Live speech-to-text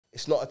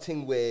it's not a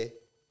thing where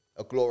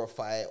a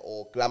glorify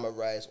or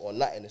glamorize or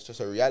nothing. It's just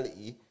a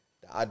reality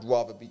that I'd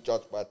rather be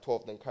judged by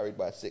 12 than carried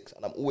by 6.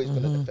 And I'm always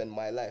going to defend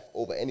my life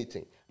over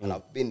anything. And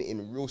I've been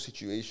in real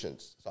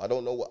situations. So I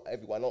don't know what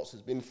everyone else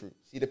has been through.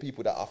 See the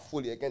people that are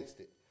fully against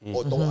it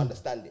or don't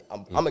understand it.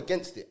 I'm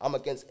against it. I'm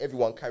against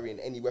everyone carrying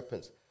any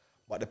weapons.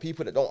 But the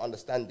people that don't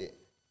understand it,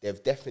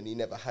 they've definitely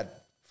never had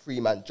 3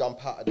 man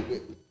jump out of the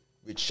whip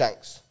with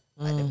shanks.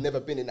 And they've never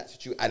been in that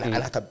situation. And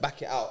had to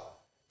back it out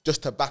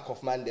just to back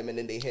off man them, and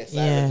then they hear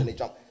sirens and they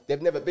jump.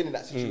 They've never been in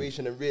that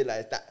situation and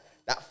realised that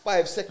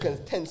 5 seconds,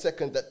 10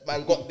 seconds that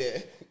man got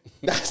there,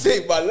 that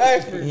saved my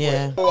life.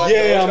 Yeah,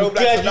 I'm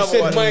glad you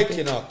said Mike,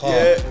 you know.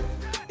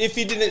 If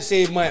he didn't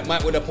say Mike,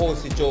 Mike would have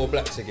posted Joe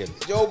Blacks again.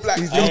 Joe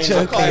Blacks. I ain't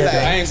got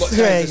time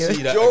to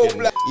see that Joe again.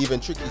 Black.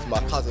 Even Tricky's my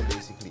cousin,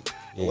 basically.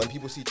 But when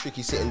people see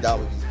Tricky sitting down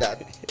with his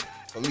dad,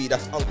 for me,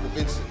 that's Uncle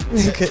Vincent.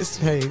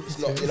 It's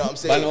not, you know what I'm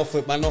saying? Man off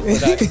for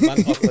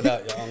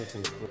that, your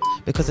uncle.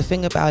 Because the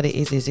thing about it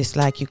is it's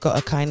like you've got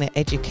to kind of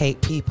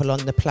educate people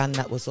on the plan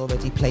that was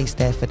already placed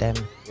there for them.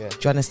 Do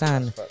you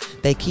understand?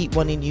 They keep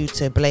wanting you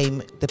to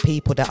blame the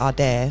people that are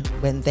there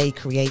when they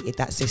created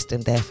that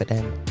system there for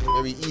them. It's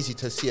very easy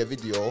to see a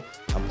video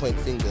and point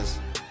fingers,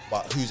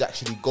 but who's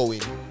actually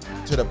going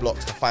to the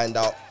blocks to find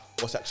out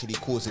what's actually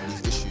causing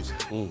these issues.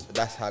 So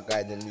that's how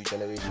guiding the new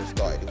generation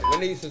started. When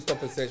they used to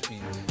stop and search me,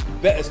 you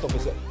better stop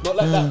and search. Not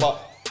like that,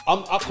 but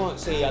I can't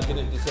say I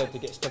didn't deserve to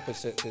get stop and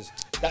search because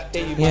that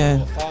day you might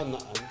not have found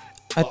nothing.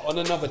 But on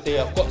another day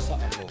I've got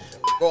something.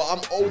 Bro, I'm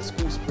old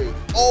school spray.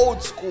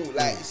 Old school.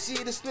 Like,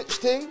 see the snitch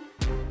thing?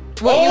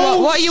 What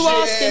are you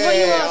asking? What are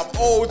you asking?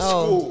 I'm old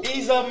school.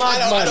 He's a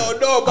madman. I don't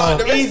know about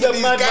the rest of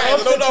these guys.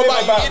 I don't know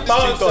about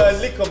bouncer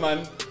and liquor,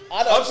 man.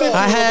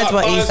 I heard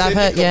what he's. I've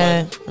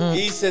heard,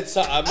 He said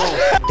something.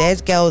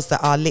 There's girls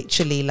that are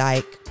literally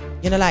like,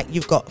 you know, like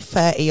you've got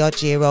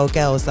 30-odd-year-old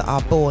girls that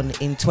are born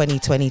in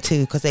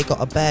 2022 because they got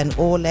to burn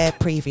all their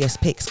previous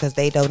pics because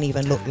they don't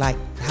even look like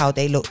how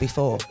they looked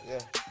before.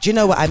 Do you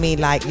know what I mean?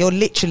 Like, you're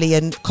literally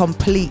a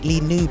completely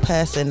new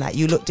person. Like,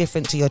 you look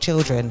different to your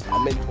children.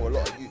 I mentor a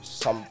lot of youths,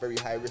 some very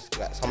high risk,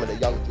 like some of the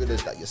young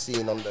drillers that you're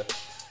seeing on the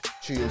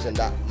tunes and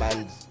that,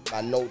 man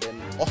know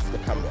them off the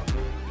camera.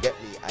 You get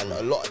me? And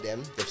a lot of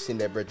them, they've seen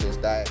their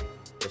brethren die,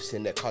 they've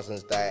seen their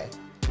cousins die,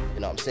 you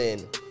know what I'm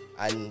saying?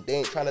 And they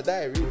ain't trying to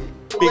die, really.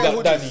 Big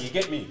up Danny, you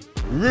get me?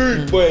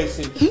 Rude boy,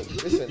 listen,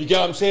 you get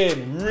what I'm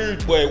saying?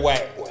 Rude boy,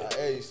 white boy.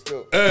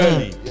 Still.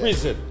 Early,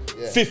 prison,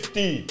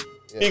 15.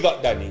 Big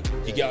up Danny,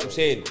 you get what I'm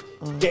saying?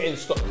 Getting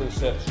stopped and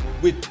searched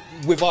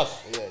with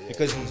us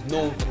because he's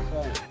known for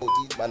crime.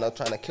 These man are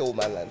trying to kill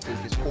man and think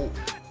it's cool.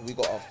 We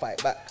got to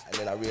fight back. And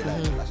then I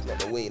realised that's not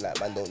the way. Like,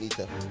 man don't need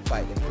to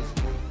fight them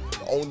physically.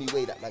 The only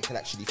way that man can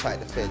actually fight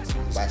the feds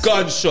is by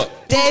gunshot.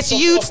 There's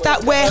youths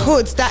that wear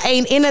hoods that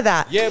ain't into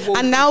that.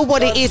 And now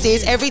what it is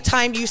every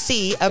time you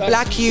see a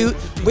black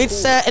youth with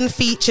certain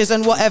features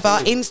and whatever,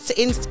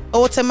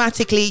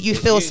 automatically you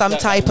feel some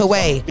type of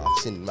way.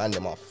 I've seen man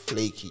them are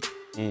flaky.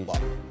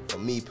 But for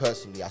me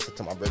personally, I said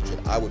to my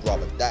brethren, I would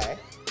rather die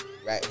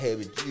right here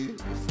with you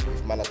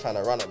if man are trying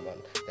to run a man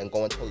than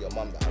go and tell your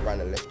mum that I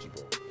ran and left you,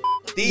 bro.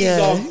 These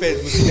armed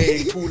feds was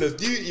playing Call of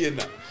Duty and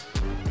that.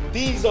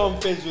 These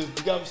armed feds was,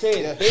 you know what I'm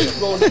saying? They've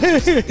grown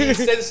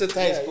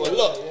desensitized for a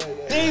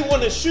lot. They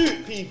want to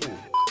shoot people.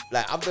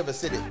 Like, I've never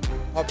said it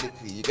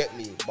publicly, you get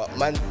me? But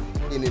man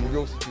been in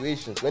real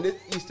situations. When there's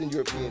Eastern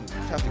European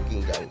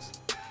trafficking gangs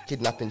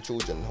kidnapping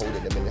children,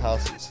 holding them in the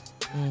houses,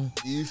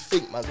 do you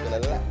think man's gonna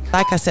lack?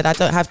 Like I said, I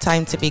don't have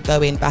time to be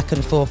going back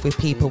and forth with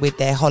people with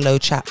their hollow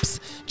chaps.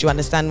 Do you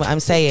understand what I'm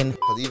saying?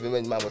 Because even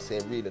when man was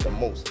saying really the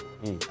most,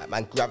 like,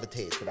 man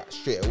gravitated to that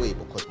straight away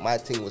because my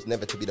thing was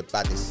never to be the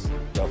baddest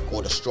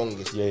or the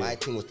strongest. My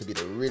thing was to be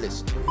the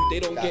realest. They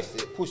don't get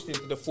pushed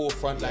into the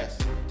forefront like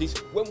this.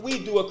 When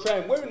we do a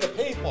crime, we're in the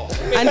paper.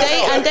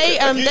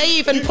 And they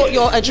even put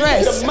your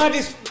address. The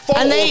maddest photo.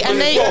 And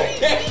they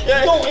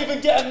you don't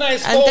even get a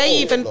nice photo. And they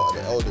even. A lot of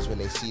the elders, when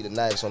they see the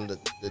knives on the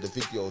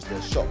videos,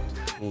 they're shocked.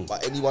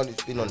 But anyone who's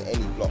been on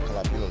any block, and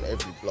I've been on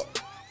every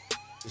block,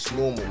 it's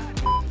normal.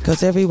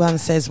 Because everyone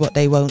says what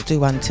they won't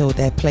do until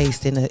they're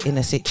placed in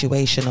a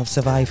situation of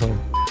survival.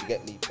 You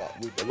get me? But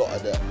with a lot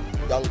of the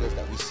youngers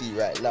that we see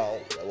right now,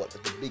 what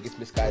the biggest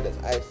misguidance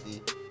I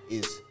see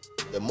is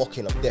the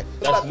mocking of death.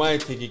 That's my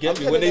thing, you get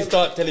me? When they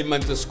start telling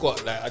man to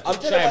squat, like, I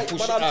just try and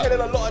push it out. I'm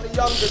telling a lot of the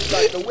youngers,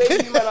 like, the way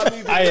you man are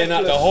moving. Iron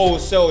out the whole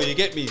cell, you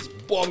get me? It's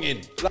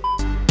bonging.